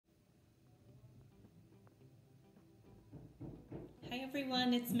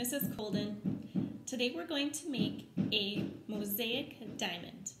everyone, it's Mrs. Colden. Today we're going to make a mosaic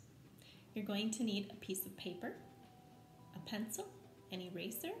diamond. You're going to need a piece of paper, a pencil, an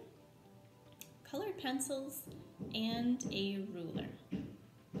eraser, colored pencils, and a ruler.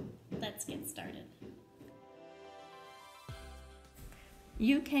 Let's get started.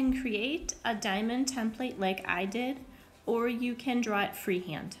 You can create a diamond template like I did, or you can draw it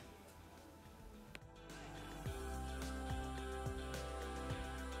freehand.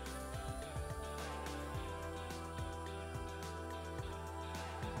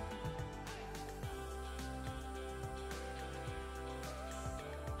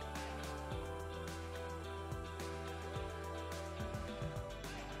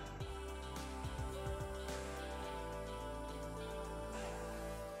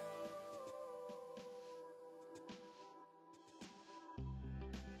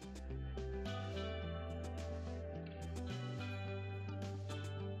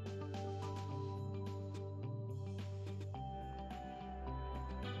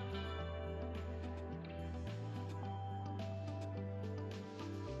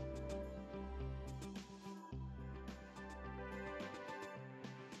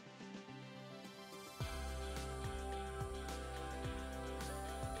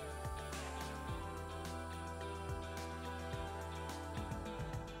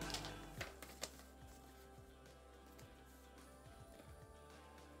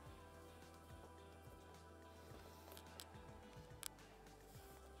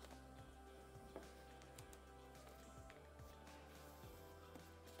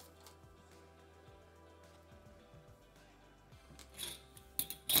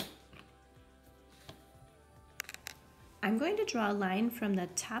 I'm going to draw a line from the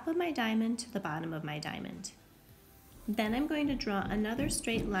top of my diamond to the bottom of my diamond. Then I'm going to draw another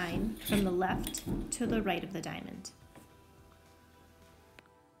straight line from the left to the right of the diamond.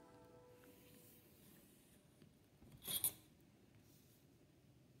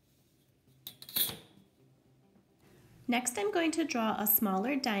 Next, I'm going to draw a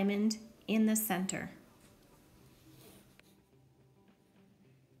smaller diamond in the center.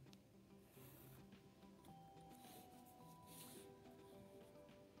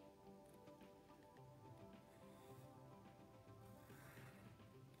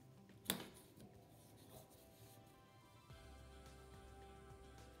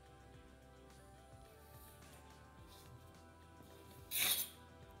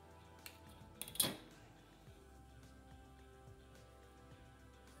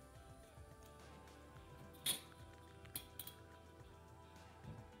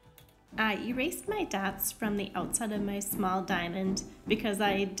 I erased my dots from the outside of my small diamond because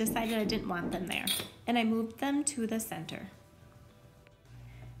I decided I didn't want them there, and I moved them to the center.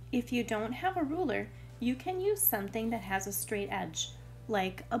 If you don't have a ruler, you can use something that has a straight edge,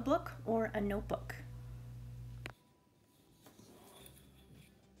 like a book or a notebook.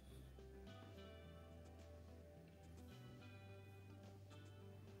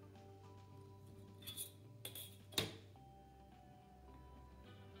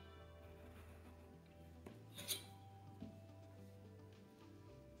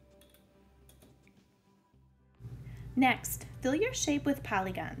 Next, fill your shape with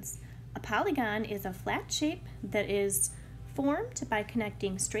polygons. A polygon is a flat shape that is formed by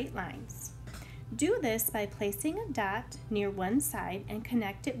connecting straight lines. Do this by placing a dot near one side and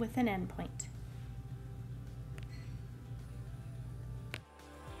connect it with an endpoint.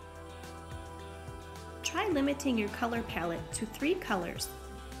 Try limiting your color palette to 3 colors.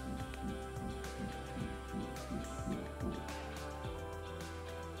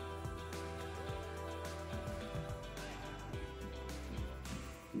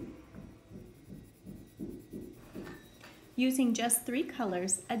 Using just 3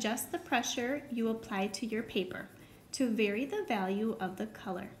 colors, adjust the pressure you apply to your paper to vary the value of the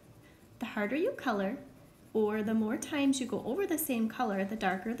color. The harder you color, or the more times you go over the same color, the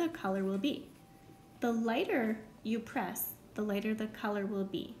darker the color will be. The lighter you press, the lighter the color will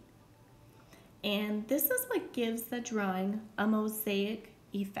be. And this is what gives the drawing a mosaic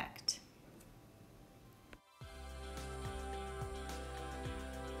effect.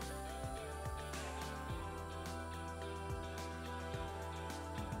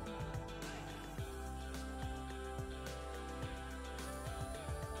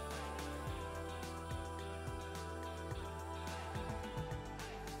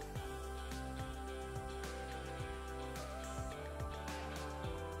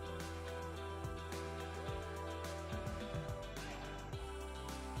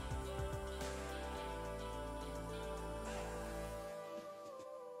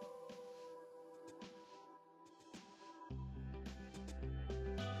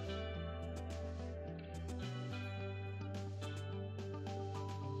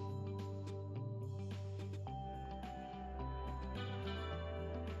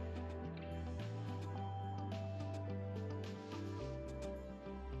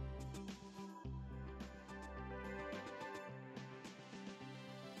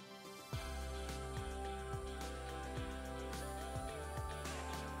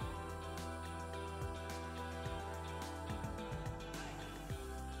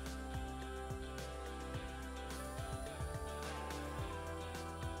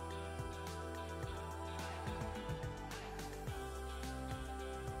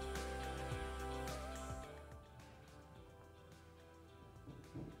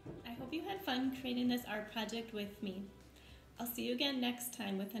 fun creating this art project with me. I'll see you again next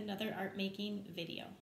time with another art making video.